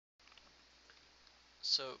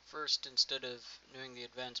So first, instead of doing the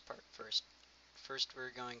advanced part first we're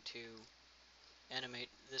going to animate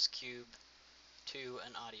this cube to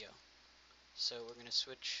an audio. So we're going to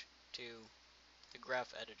switch to the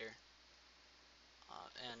graph editor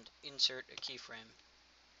and insert a keyframe.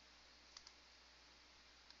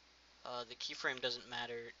 The keyframe doesn't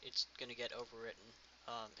matter, it's going to get overwritten.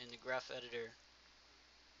 In the graph editor,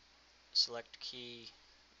 select key,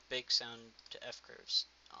 bake sound to F curves.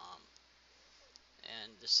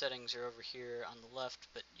 And the settings are over here on the left,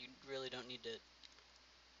 but you really don't need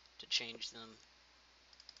to change them.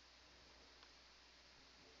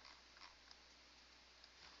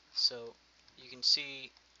 So you can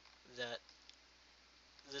see that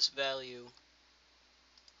this value,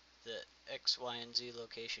 the X, Y, and Z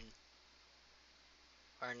location,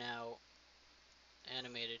 are now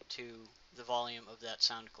animated to the volume of that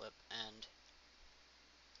sound clip, and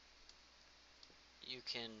you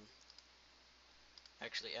can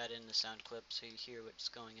actually add in the sound clip so you hear what's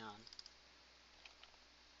going on.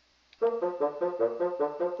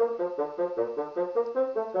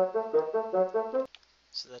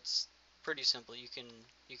 So that's pretty simple. You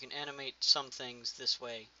can animate some things this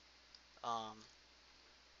way,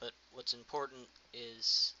 but what's important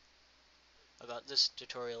is about this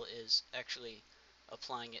tutorial is actually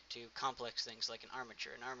applying it to complex things like an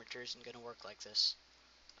armature. An armature isn't going to work like this,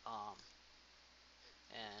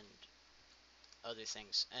 and other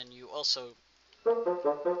things. And you also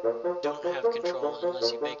don't have control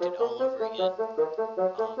unless you baked it all over again,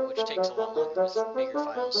 which takes a lot longer with bigger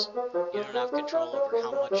files. You don't have control over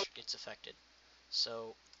how much it's affected.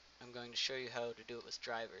 So I'm going to show you how to do it with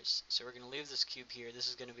drivers. So we're going to leave this cube here. This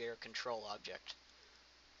is going to be our control object.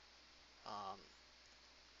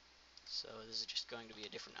 So this is just going to be a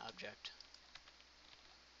different object,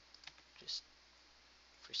 just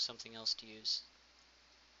for something else to use.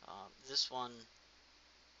 This one,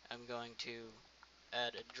 I'm going to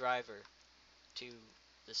add a driver to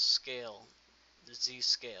the scale, the Z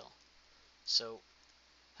scale. So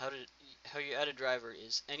how you add a driver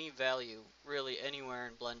is any value, really anywhere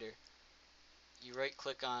in Blender, you right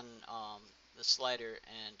click on the slider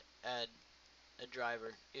and add a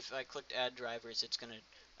driver. If I clicked add drivers, it's going to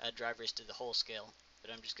add drivers to the whole scale,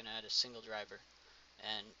 but I'm just going to add a single driver.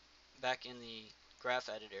 And back in the graph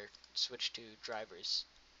editor, switch to drivers,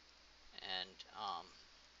 and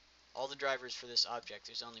all the drivers for this object,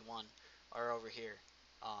 there's only one, are over here.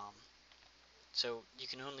 So you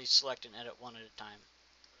can only select and edit one at a time.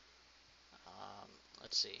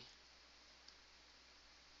 Let's see.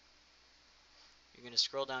 You're going to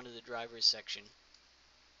scroll down to the drivers section,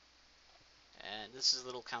 and this is a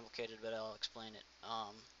little complicated, but I'll explain it.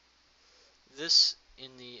 This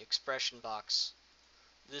in the expression box,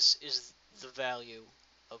 this is the value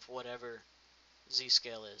of whatever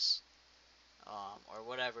z-scale is, or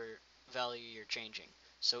whatever value you're changing.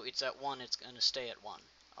 So it's at 1, it's going to stay at 1.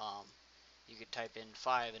 You could type in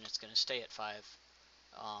 5 and it's going to stay at 5.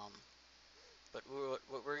 But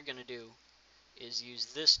what we're going to do is use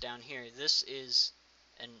this down here. This is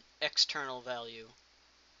an external value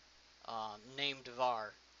named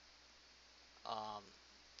var,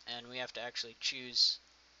 and we have to actually choose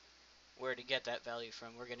where to get that value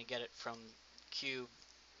from. We're going to get it from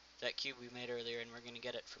that cube we made earlier, and we're going to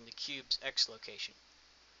get it from the cube's X location,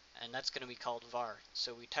 and that's going to be called var.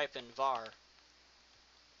 So we type in var,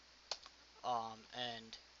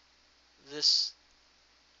 and this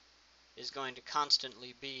is going to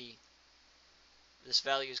constantly be, this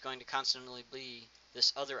value is going to constantly be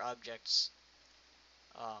this other object's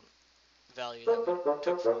value that we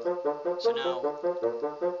took from. So now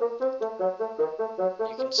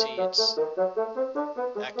you can see it's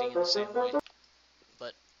acting in the same way,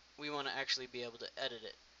 but we want to actually be able to edit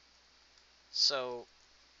it. So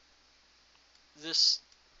this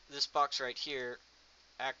box right here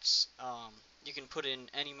acts, you can put in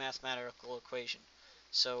any mathematical equation.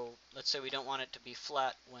 So let's say we don't want it to be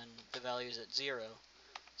flat when the value is at 0.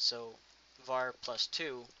 So var plus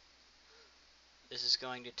 2, this is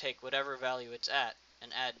going to take whatever value it's at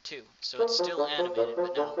and add 2. So it's still animated,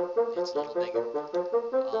 but now it's a little bigger.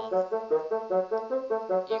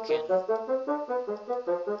 You can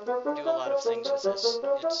do a lot of things with this.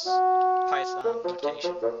 It's Python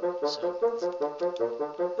notation, so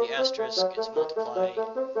the asterisk is multiply,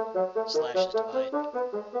 slash is divide.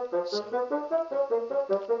 So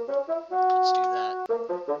let's do that.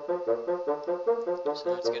 So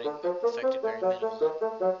now it's getting affected very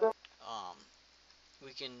minimally.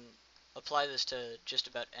 We can apply this to just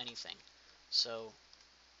about anything. So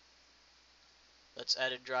let's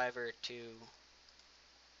add a driver to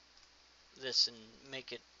this and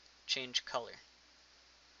make it change color.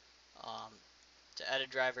 To add a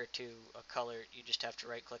driver to a color, you just have to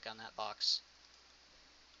right click on that box.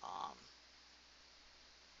 Um,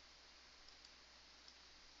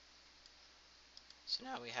 so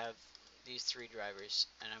now we have these three drivers,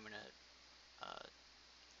 and I'm going to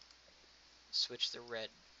switch the red.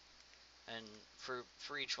 And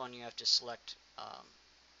for each one, you have to select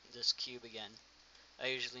this cube again. I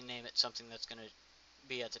usually name it something that's going to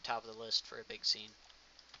be at the top of the list for a big scene,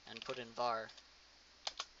 and put in var.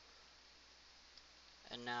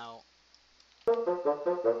 And now you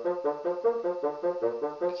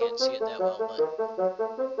can't see it that well,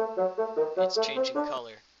 but it's changing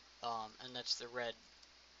color, and that's the red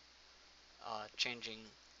changing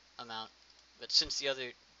amount. But since the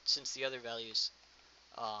other values,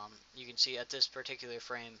 you can see at this particular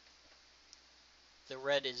frame, the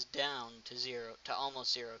red is down to zero, to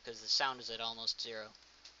almost zero, because the sound is at almost zero,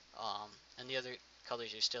 and the other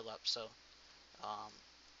colors are still up. So um,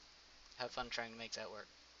 have fun trying to make that work.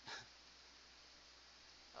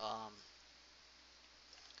 um,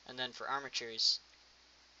 and then for armatures,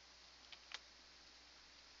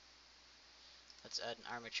 let's add an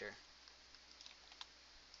armature.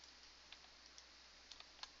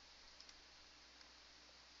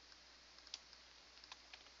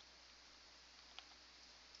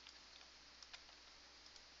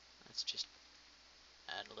 Let's just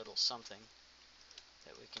add a little something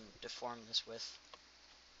that we can deform this with.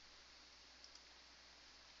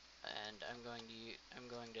 And I'm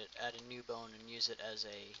going to add a new bone and use it as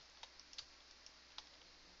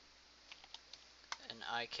an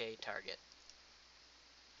IK target.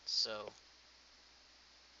 So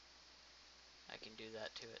I can do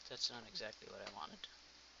that to it. That's not exactly what I wanted.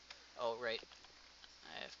 Oh, right.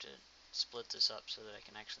 I have to split this up so that I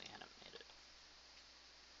can actually animate it.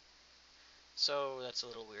 So that's a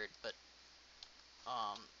little weird, but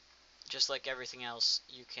just like everything else,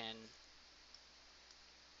 you can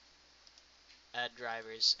add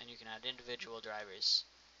drivers, and you can add individual drivers.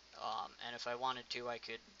 And if I wanted to, I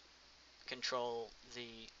could control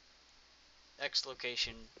the X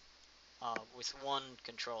location with one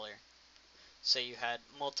controller. Say you had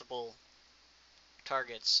multiple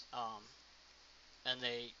targets, and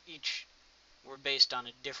they each were based on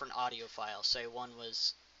a different audio file. Say one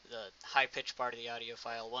was the high-pitched part of the audio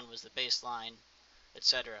file, one was the bass line,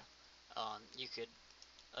 etc. You could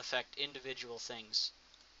affect individual things.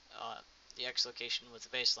 The X location with the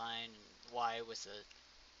bass line, and Y with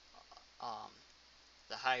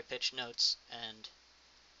the high-pitched notes, and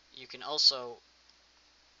you can also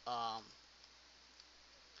um,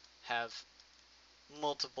 have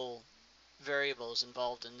multiple variables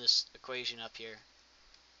involved in this equation up here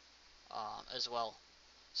as well.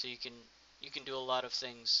 So you can do a lot of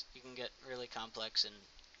things. You can get really complex and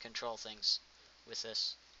control things with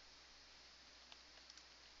this.